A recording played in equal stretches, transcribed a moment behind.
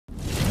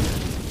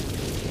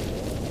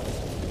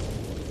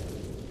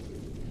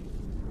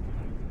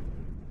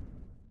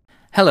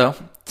Hello,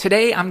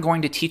 today I'm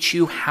going to teach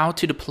you how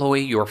to deploy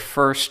your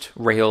first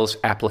Rails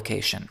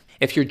application.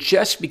 If you're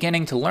just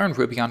beginning to learn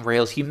Ruby on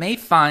Rails, you may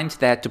find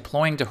that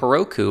deploying to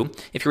Heroku,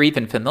 if you're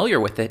even familiar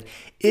with it,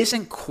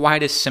 isn't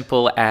quite as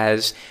simple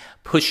as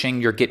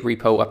pushing your Git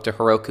repo up to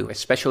Heroku,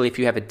 especially if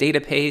you have a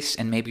database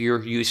and maybe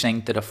you're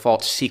using the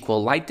default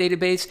SQLite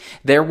database.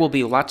 There will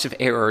be lots of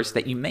errors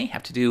that you may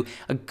have to do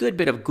a good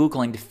bit of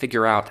Googling to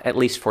figure out, at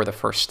least for the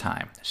first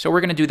time. So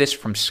we're going to do this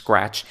from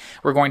scratch.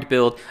 We're going to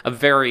build a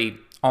very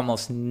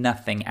almost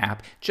nothing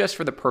app just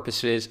for the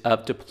purposes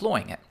of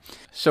deploying it.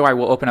 So I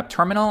will open up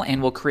Terminal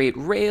and we'll create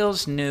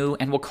Rails new,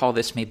 and we'll call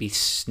this maybe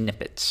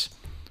Snippets.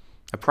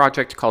 A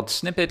project called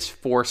Snippets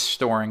for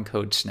storing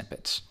code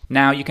snippets.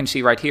 Now you can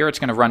see right here it's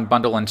going to run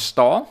bundle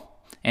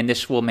install, and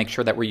this will make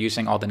sure that we're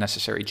using all the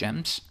necessary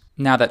gems.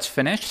 Now that's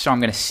finished, so I'm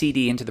going to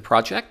cd into the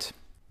project.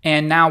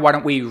 And now why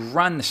don't we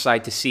run the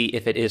site to see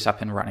if it is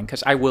up and running,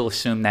 because I will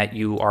assume that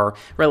you are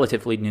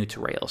relatively new to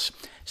Rails.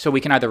 So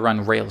we can either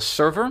run Rails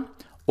server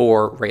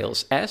or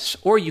Rails S,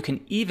 or you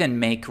can even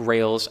make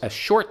Rails a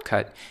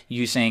shortcut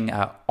using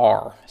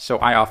R. So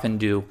I often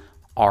do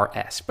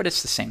RS, but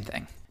it's the same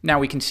thing. Now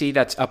we can see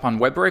that's up on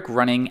WebRig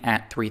running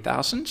at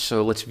 3000,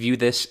 so let's view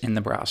this in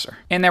the browser.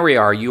 And there we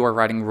are, you are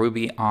writing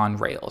Ruby on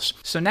Rails.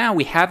 So now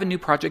we have a new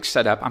project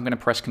set up. I'm going to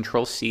press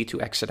Control-C to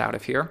exit out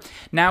of here.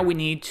 Now we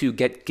need to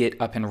get Git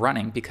up and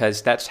running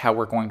because that's how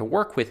we're going to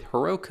work with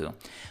Heroku.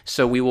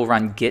 So we will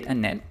run git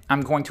init.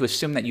 I'm going to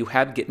assume that you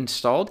have Git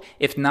installed.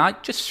 If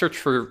not, just search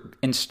for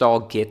install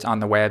Git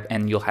on the web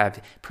and you'll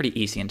have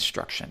pretty easy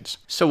instructions.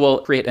 So we'll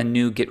create a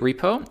new Git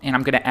repo, and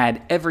I'm going to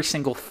add every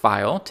single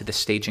file to the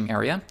staging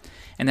area.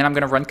 And then I'm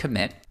going to run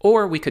commit,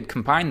 or we could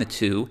combine the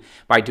two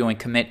by doing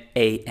commit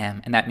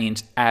AM, and that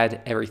means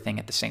add everything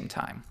at the same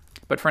time.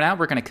 But for now,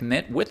 we're going to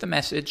commit with the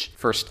message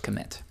first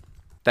commit.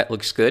 That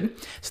looks good.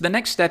 So the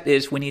next step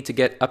is we need to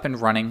get up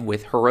and running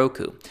with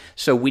Heroku.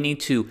 So we need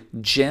to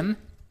gem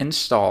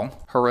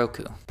install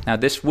Heroku. Now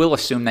this will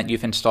assume that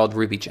you've installed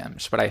Ruby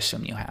gems, but I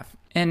assume you have.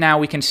 And now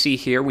we can see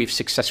here we've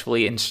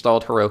successfully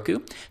installed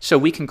Heroku. So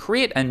we can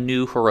create a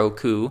new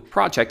Heroku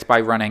project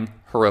by running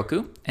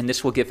Heroku, and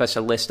this will give us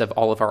a list of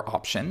all of our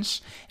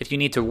options. If you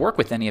need to work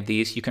with any of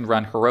these, you can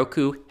run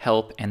Heroku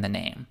help and the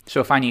name. So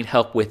if I need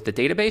help with the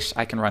database,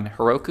 I can run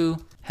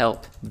Heroku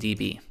help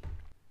DB.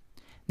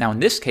 Now in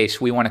this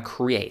case, we want to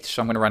create.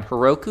 So I'm going to run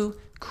Heroku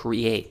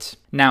create.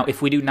 Now,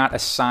 if we do not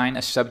assign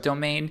a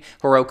subdomain,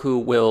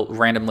 Heroku will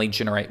randomly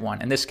generate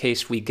one. In this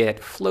case, we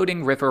get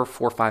floating river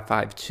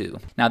 4552.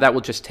 Now that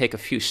will just take a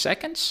few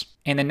seconds.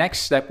 And the next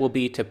step will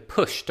be to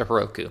push to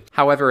Heroku.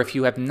 However, if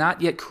you have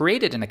not yet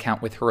created an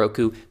account with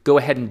Heroku, go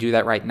ahead and do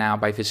that right now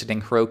by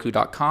visiting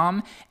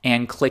Heroku.com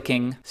and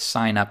clicking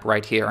sign up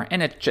right here.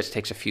 And it just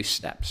takes a few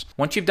steps.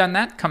 Once you've done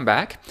that, come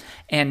back.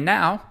 And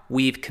now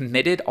we've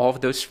committed all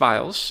of those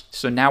files.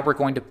 So now we're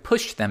going to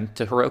push them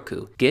to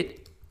Heroku.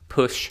 Git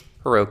push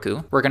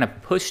Heroku. We're going to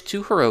push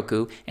to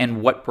Heroku,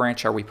 and what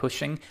branch are we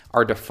pushing?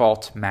 Our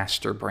default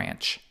master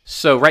branch.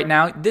 So right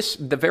now,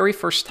 the very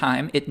first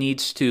time, it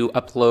needs to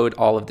upload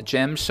all of the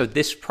gems. So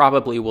this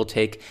probably will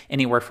take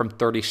anywhere from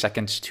 30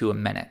 seconds to a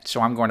minute.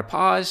 So I'm going to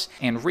pause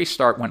and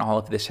restart when all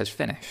of this has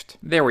finished.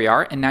 There we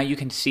are. And now you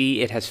can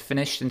see it has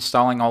finished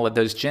installing all of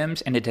those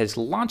gems, and it has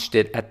launched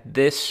it at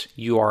this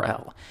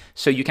URL.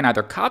 So you can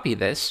either copy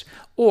this,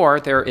 or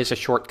there is a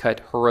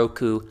shortcut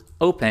Heroku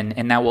open,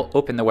 and that will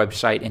open the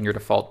website in your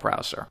default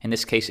browser. In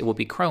this case, it will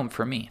be Chrome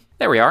for me.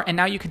 There we are, and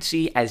now you can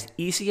see as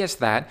easy as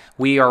that,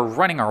 we are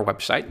running our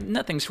website.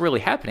 Nothing's really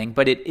happening,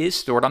 but it is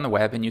stored on the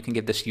web, and you can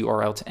give this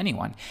URL to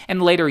anyone.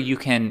 And later you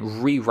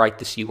can rewrite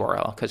this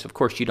URL, because of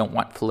course you don't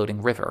want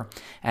floating river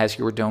as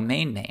your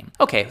domain name.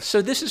 Okay,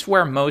 so this is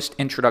where most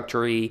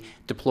introductory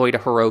deploy to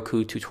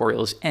Heroku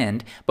tutorials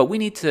end, but we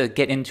need to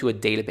get into a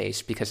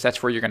database because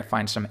that's where you're going to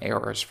find some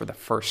errors for the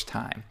first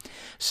time.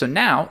 So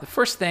now, the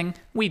first thing,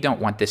 we don't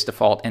want this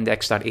default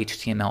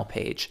index.html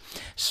page.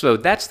 So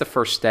that's the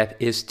first step,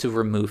 is to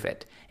remove it.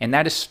 And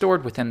that is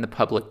stored within the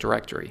public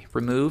directory.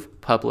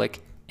 Remove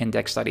public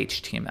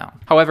index.html.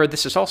 However,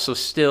 this is also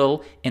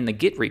still in the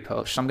Git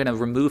repo, so I'm going to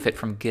remove it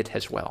from Git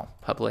as well.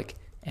 Public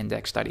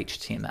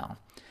index.html.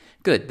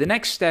 Good. The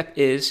next step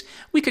is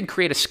we could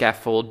create a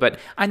scaffold, but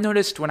I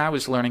noticed when I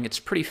was learning, it's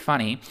pretty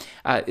funny.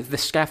 The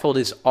scaffold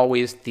is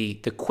always the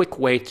quick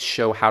way to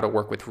show how to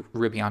work with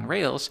Ruby on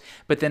Rails,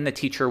 but then the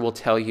teacher will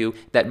tell you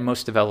that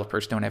most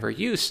developers don't ever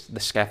use the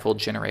scaffold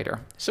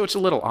generator. So it's a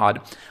little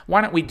odd. Why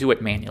don't we do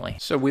it manually?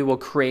 So we will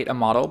create a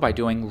model by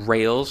doing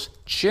Rails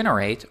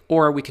generate,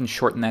 or we can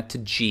shorten that to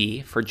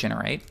G for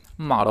generate.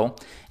 Model,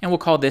 and we'll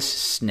call this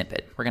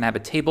snippet. We're going to have a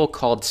table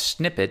called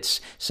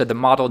snippets, so the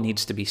model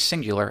needs to be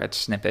singular at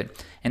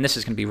snippet, and this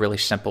is going to be really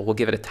simple. We'll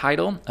give it a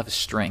title of a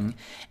string,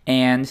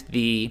 and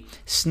the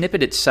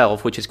snippet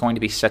itself, which is going to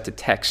be set to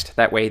text.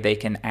 That way they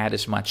can add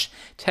as much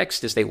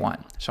text as they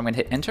want. So I'm going to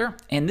hit enter,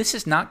 and this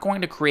is not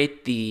going to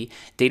create the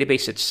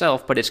database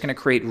itself, but it's going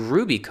to create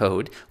Ruby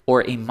code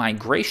or a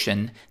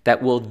migration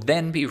that will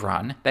then be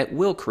run that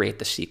will create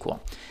the SQL.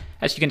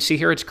 As you can see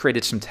here, it's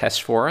created some tests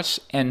for us,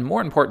 and more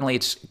importantly,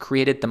 it's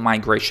created the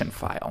migration migration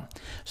file.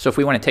 So if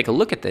we want to take a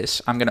look at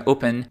this, I'm going to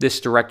open this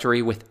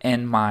directory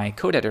within my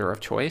code editor of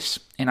choice.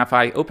 And if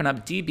I open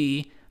up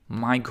db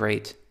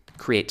migrate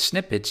create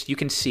snippets, you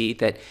can see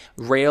that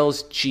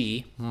Rails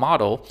G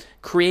model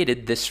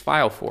created this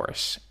file for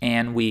us.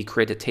 And we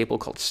created a table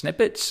called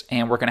snippets,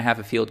 and we're going to have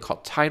a field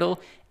called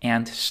title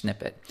and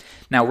snippet.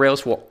 Now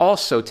Rails will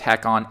also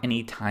tack on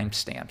any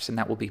timestamps, and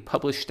that will be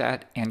published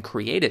at and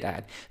created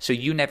at, so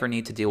you never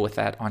need to deal with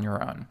that on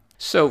your own.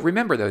 So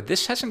remember though,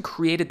 this hasn't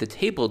created the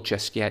table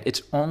just yet,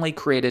 it's only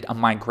created a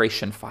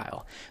migration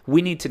file.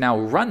 We need to now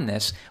run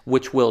this,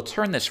 which will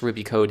turn this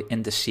Ruby code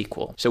into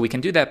SQL. So we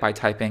can do that by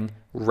typing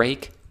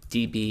rake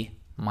db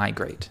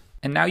migrate.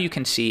 And now you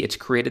can see it's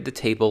created the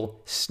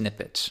table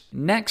snippets.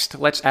 Next,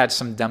 let's add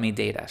some dummy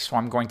data. So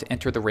I'm going to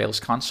enter the Rails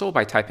console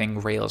by typing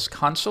Rails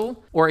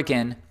console, or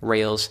again,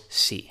 Rails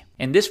C.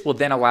 And this will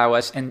then allow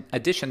us, in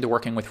addition to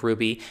working with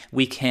Ruby,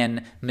 we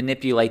can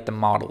manipulate the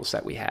models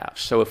that we have.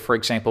 So if, for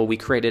example, we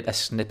created a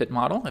snippet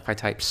model, if I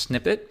type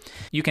snippet,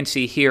 you can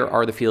see here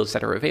are the fields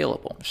that are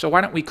available. So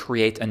why don't we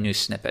create a new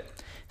snippet?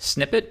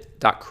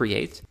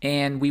 Snippet.create,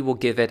 and we will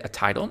give it a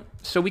title.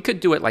 So we could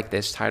do it like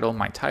this, title,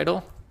 my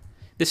title.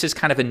 This is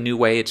kind of a new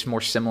way. It's more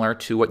similar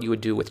to what you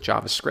would do with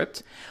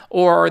JavaScript,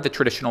 or the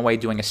traditional way,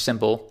 doing a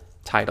symbol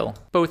title.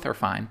 Both are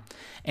fine.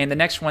 And the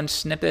next one,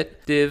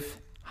 snippet div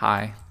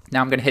hi.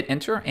 Now I'm going to hit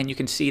enter, and you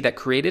can see that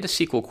created a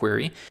SQL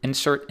query,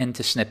 insert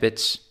into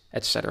snippets,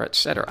 etc.,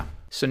 etc.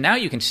 So now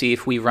you can see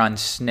if we run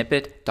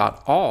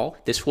snippet.all,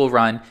 this will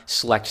run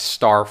select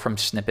star from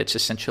snippets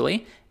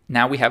essentially.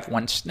 Now we have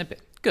one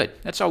snippet. Good,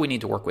 that's all we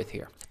need to work with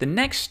here. The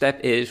next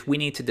step is we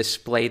need to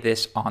display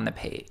this on the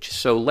page.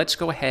 So let's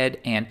go ahead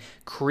and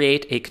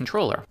create a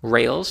controller.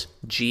 Rails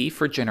G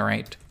for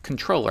generate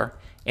controller,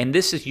 and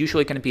this is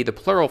usually going to be the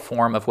plural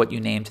form of what you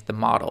named the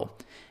model.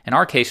 In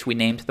our case, we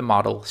named the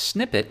model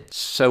snippet,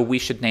 so we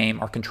should name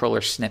our controller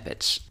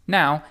snippets.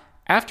 Now,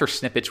 after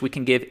snippets, we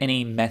can give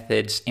any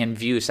methods and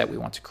views that we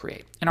want to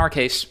create. In our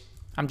case,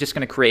 I'm just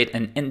going to create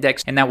an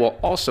index, and that will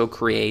also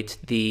create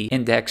the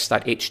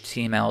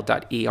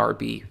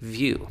index.html.erb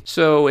view.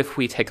 So if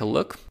we take a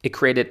look, it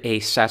created a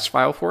SAS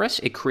file for us,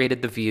 it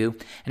created the view,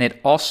 and it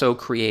also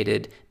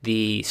created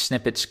the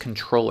snippets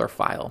controller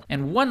file.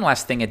 And one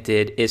last thing it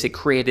did is it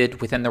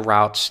created within the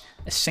routes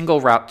a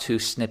single route to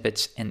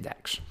snippets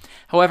index.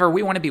 However,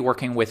 we want to be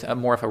working with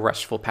more of a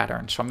RESTful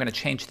pattern, so I'm going to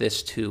change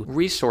this to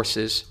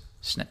resources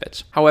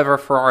snippets. However,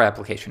 for our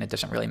application, it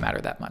doesn't really matter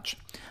that much.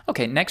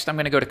 Okay, next I'm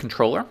going to go to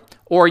controller,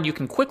 or you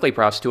can quickly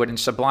browse to it. In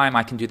Sublime,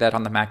 I can do that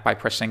on the Mac by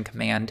pressing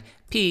Command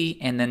P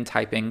and then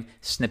typing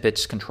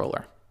snippets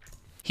controller.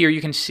 Here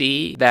you can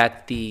see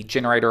that the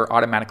generator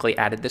automatically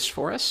added this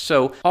for us.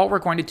 So all we're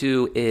going to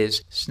do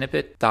is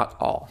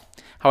snippet.all.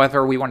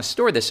 However, we want to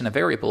store this in a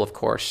variable, of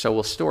course, so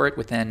we'll store it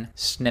within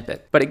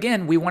snippet. But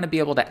again, we want to be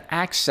able to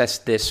access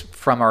this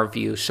from our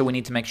view, so we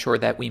need to make sure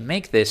that we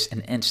make this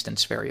an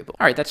instance variable.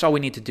 All right, that's all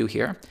we need to do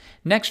here.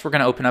 Next, we're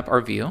going to open up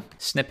our view,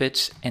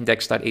 snippets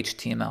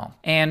index.html.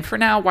 And for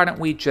now, why don't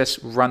we just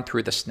run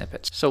through the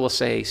snippets? So we'll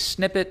say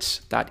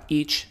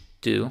snippets.each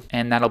do,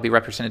 and that'll be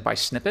represented by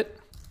snippet.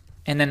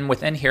 And then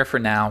within here for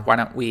now, why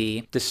don't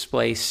we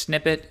display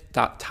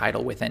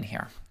snippet.title within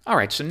here? All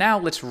right, so now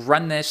let's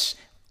run this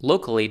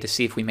locally to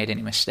see if we made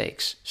any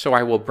mistakes. So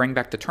I will bring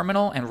back the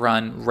terminal and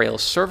run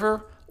Rails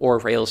server or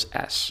Rails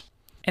S.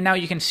 And now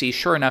you can see,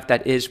 sure enough,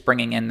 that is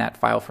bringing in that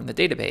file from the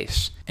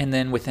database. And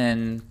then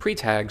within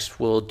pre-tags,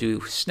 we'll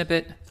do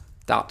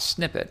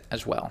snippet.snippet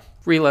as well.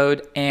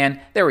 Reload, and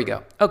there we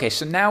go. Okay,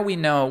 so now we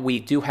know we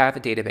do have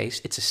a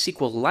database. It's a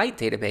SQLite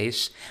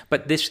database,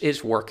 but this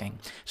is working.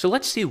 So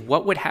let's see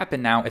what would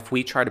happen now if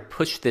we try to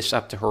push this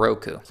up to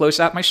Heroku. Close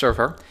out my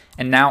server,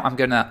 and now I'm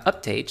gonna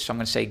update. So I'm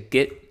gonna say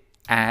git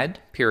add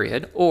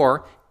period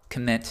or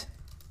commit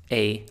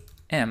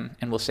am,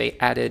 and we'll say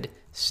added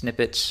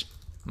snippets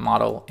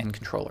model and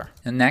controller.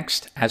 And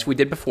next, as we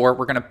did before,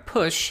 we're going to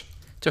push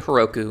to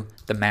Heroku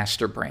the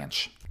master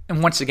branch.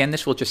 And once again,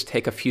 this will just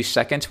take a few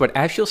seconds, but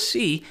as you'll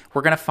see,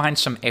 we're going to find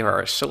some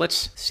errors. So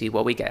let's see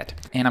what we get.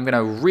 And I'm going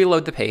to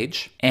reload the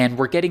page, and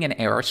we're getting an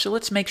error. So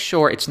let's make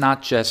sure it's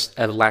not just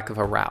a lack of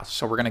a route.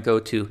 So we're going to go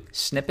to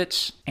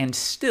snippets, and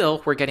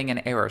still we're getting an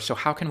error. So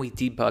how can we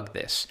debug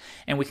this?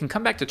 And we can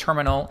come back to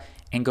terminal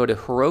and go to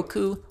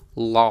Heroku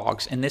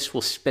logs, and this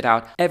will spit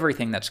out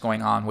everything that's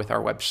going on with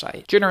our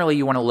website. Generally,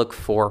 you want to look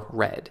for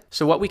red.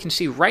 So what we can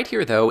see right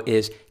here, though,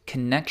 is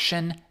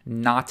connection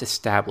not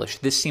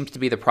established. This seems to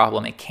be the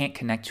problem. It can't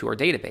connect to our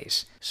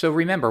database. So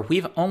remember,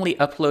 we've only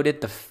uploaded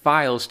the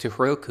files to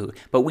Heroku,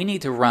 but we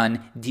need to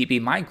run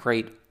db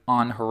migrate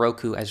on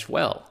Heroku as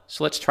well.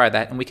 So let's try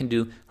that, and we can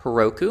do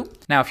Heroku.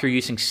 Now, if you're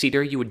using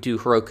Cedar, you would do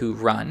Heroku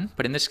run,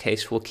 but in this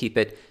case, we'll keep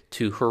it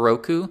to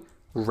Heroku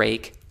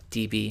rake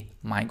db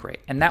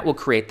migrate, and that will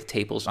create the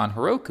tables on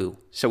Heroku,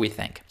 so we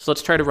think. So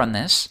let's try to run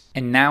this,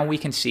 and now we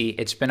can see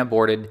it's been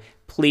aborted.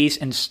 Please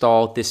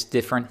install this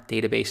different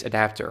database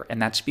adapter,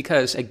 and that's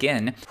because,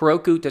 again,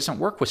 Heroku doesn't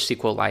work with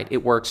SQLite.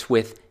 It works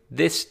with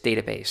this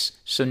database.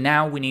 So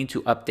now we need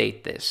to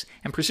update this.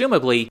 And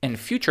presumably in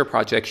future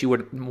projects, you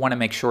would want to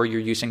make sure you're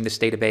using this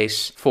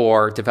database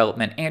for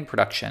development and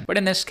production. But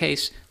in this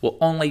case, we'll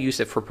only use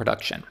it for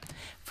production.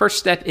 First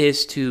step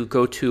is to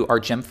go to our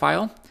gem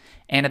file.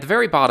 And at the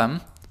very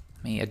bottom,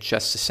 let me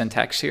adjust the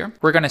syntax here.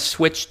 We're going to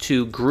switch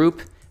to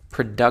group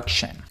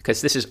production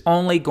because this is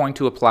only going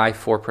to apply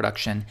for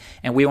production.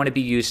 And we want to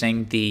be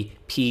using the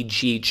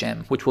PG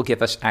gem, which will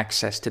give us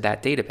access to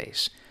that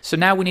database. So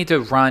now we need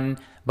to run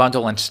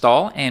bundle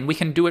install, and we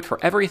can do it for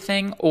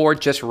everything or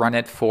just run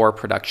it for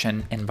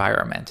production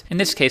environment. In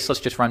this case, let's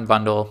just run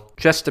bundle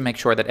just to make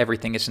sure that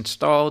everything is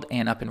installed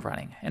and up and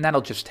running. And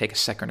that'll just take a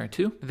second or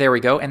two. There we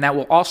go. And that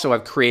will also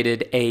have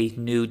created a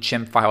new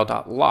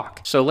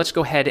gemfile.lock. So let's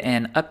go ahead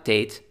and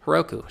update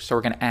Heroku. So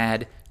we're going to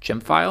add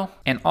gemfile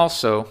and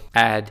also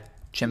add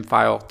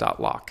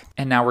gemfile.lock.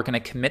 And now we're going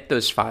to commit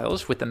those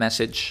files with the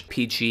message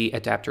pg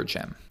adapter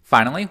gem.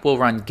 Finally, we'll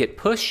run git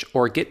push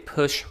or git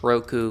push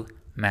Heroku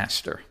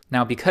master.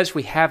 Now, because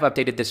we have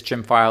updated this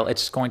gem file,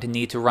 it's going to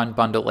need to run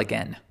bundle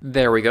again.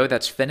 There we go,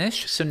 that's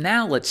finished. So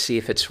now let's see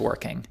if it's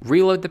working.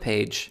 Reload the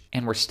page,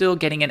 and we're still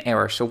getting an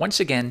error. So once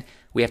again,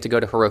 we have to go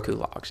to Heroku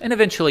logs. And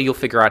eventually you'll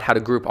figure out how to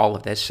group all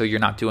of this so you're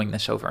not doing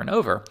this over and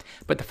over.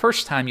 But the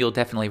first time you'll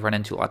definitely run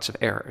into lots of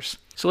errors.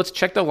 So let's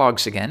check the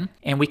logs again,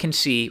 and we can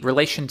see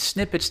relation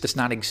snippets does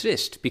not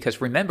exist because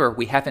remember,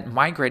 we haven't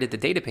migrated the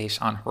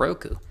database on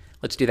Heroku.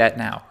 Let's do that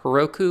now.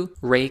 Heroku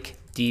rake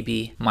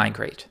db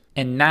migrate.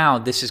 And now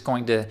this is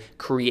going to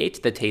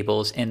create the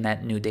tables in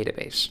that new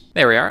database.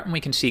 There we are, and we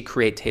can see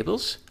create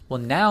tables. Well,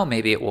 now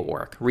maybe it will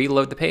work.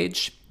 Reload the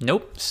page.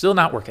 Nope, still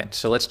not working.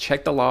 So let's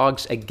check the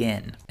logs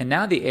again. And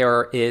now the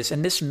error is,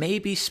 and this may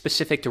be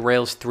specific to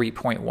Rails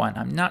 3.1,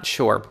 I'm not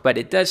sure, but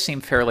it does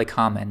seem fairly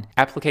common.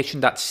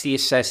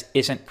 Application.css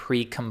isn't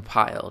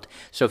pre-compiled.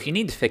 So if you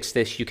need to fix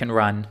this, you can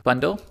run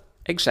bundle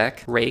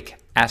exec rake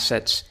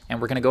assets,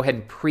 and we're going to go ahead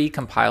and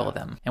pre-compile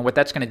them. And what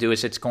that's going to do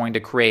is it's going to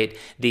create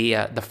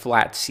the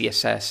flat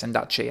CSS and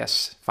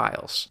 .js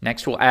files.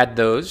 Next, we'll add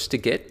those to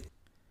Git.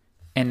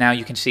 And now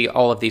you can see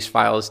all of these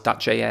files,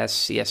 .js,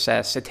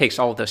 CSS, it takes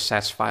all of those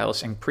Sass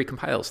files and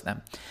pre-compiles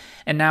them.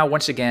 And now,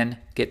 once again,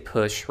 git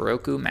push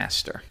Heroku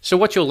master. So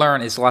what you'll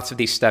learn is lots of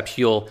these steps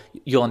you'll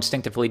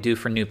instinctively do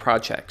for new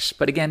projects.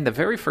 But again, the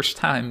very first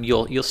time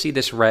you'll see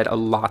this read a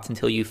lot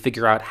until you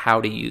figure out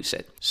how to use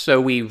it.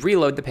 So we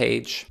reload the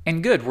page,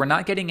 and good, we're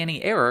not getting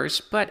any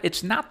errors, but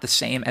it's not the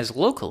same as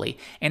locally.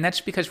 And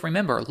that's because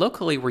remember,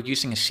 locally we're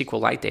using a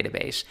SQLite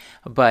database,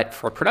 but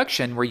for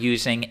production we're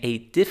using a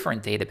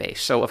different database.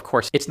 So of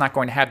course, it's not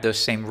going to have those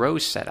same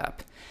rows set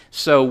up.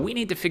 So we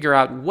need to figure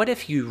out what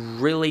if you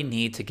really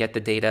need to get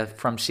the data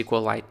from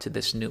SQLite to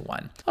this new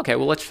one. Okay,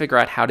 well, let's figure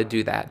out how to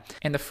do that.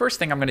 And the first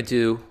thing I'm going to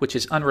do, which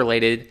is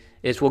unrelated,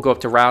 is we'll go up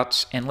to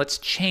routes and let's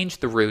change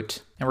the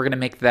route. And we're going to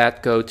make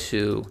that go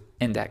to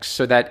index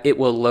so that it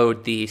will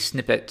load the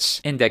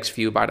snippets index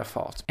view by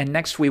default. And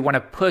next we want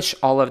to push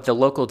all of the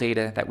local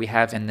data that we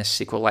have in this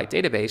SQLite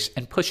database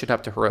and push it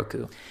up to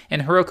Heroku.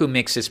 And Heroku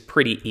makes this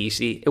pretty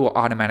easy. It will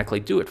automatically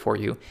do it for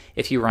you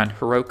if you run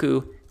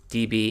Heroku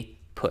db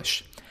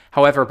push.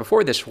 However,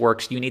 before this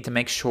works, you need to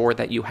make sure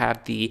that you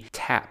have the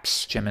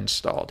taps gem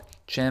installed.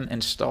 Gem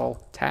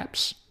install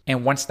taps.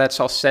 And once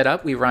that's all set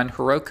up, we run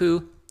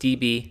Heroku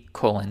db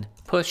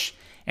push,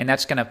 and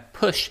that's going to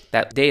push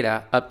that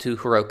data up to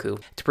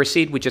Heroku. To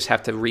proceed, we just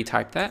have to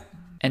retype that.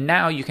 And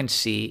now you can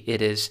see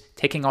it is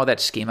taking all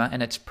that schema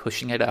and it's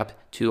pushing it up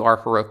to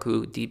our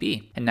Heroku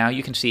DB. And now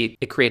you can see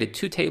it created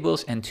 2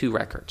 tables and 2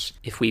 records.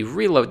 If we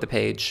reload the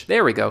page,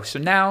 there we go. So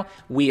now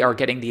we are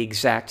getting the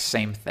exact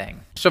same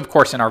thing. So of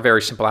course, in our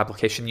very simple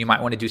application, you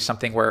might want to do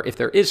something where if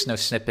there is no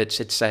snippets,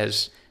 it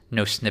says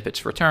no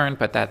snippets returned,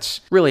 but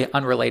that's really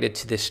unrelated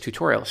to this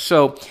tutorial.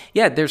 So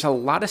yeah, there's a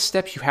lot of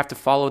steps you have to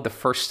follow the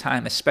first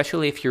time,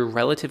 especially if you're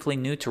relatively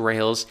new to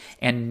Rails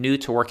and new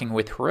to working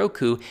with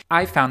Heroku.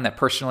 I found that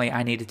personally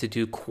I needed to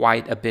do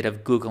quite a bit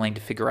of Googling to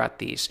figure out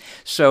these.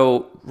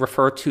 So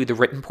refer to the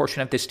written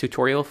portion of this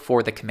tutorial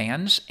for the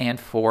commands and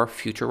for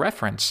future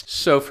reference.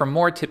 So for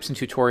more tips and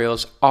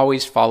tutorials,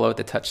 always follow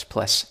the Touch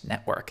Plus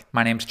network.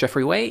 My name's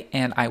Jeffrey Way,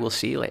 and I will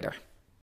see you later.